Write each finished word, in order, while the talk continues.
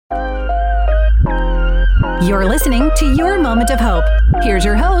You're listening to Your Moment of Hope. Here's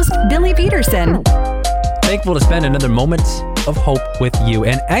your host, Billy Peterson. Thankful to spend another moment of hope with you,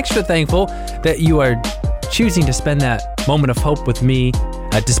 and extra thankful that you are choosing to spend that moment of hope with me,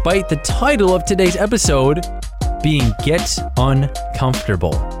 despite the title of today's episode being Get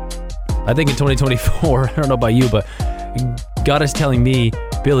Uncomfortable. I think in 2024, I don't know about you, but God is telling me,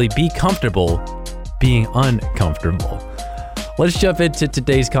 Billy, be comfortable being uncomfortable. Let's jump into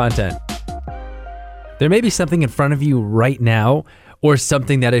today's content. There may be something in front of you right now, or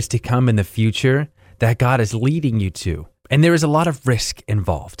something that is to come in the future that God is leading you to. And there is a lot of risk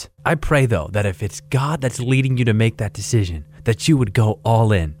involved. I pray, though, that if it's God that's leading you to make that decision, that you would go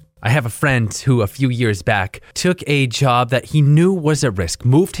all in. I have a friend who a few years back took a job that he knew was at risk,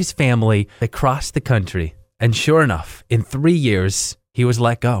 moved his family across the country, and sure enough, in 3 years, he was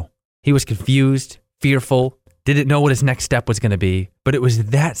let go. He was confused, fearful, didn't know what his next step was going to be, but it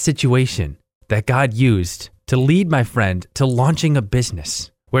was that situation that God used to lead my friend to launching a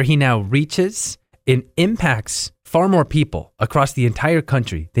business where he now reaches and impacts far more people across the entire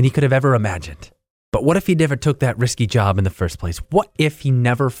country than he could have ever imagined. But what if he never took that risky job in the first place? What if he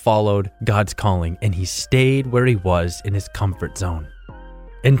never followed God's calling and he stayed where he was in his comfort zone?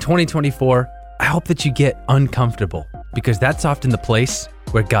 In 2024, I hope that you get uncomfortable, because that's often the place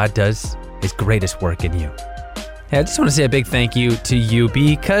where God does his greatest work in you. Hey, I just want to say a big thank you to you.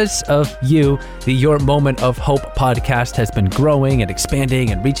 Because of you, the Your Moment of Hope podcast has been growing and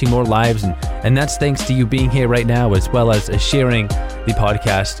expanding and reaching more lives. And that's thanks to you being here right now, as well as sharing the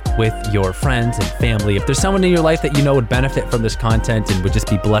podcast with your friends and family. If there's someone in your life that you know would benefit from this content and would just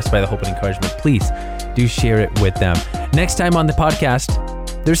be blessed by the hope and encouragement, please do share it with them. Next time on the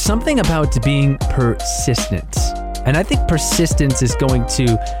podcast, there's something about being persistent. And I think persistence is going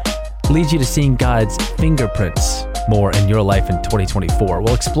to lead you to seeing God's fingerprints more in your life in 2024.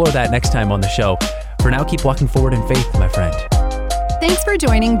 We'll explore that next time on the show. For now, keep walking forward in faith, my friend. Thanks for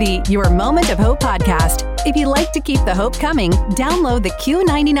joining the Your Moment of Hope podcast. If you'd like to keep the hope coming, download the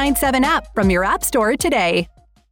Q997 app from your app store today.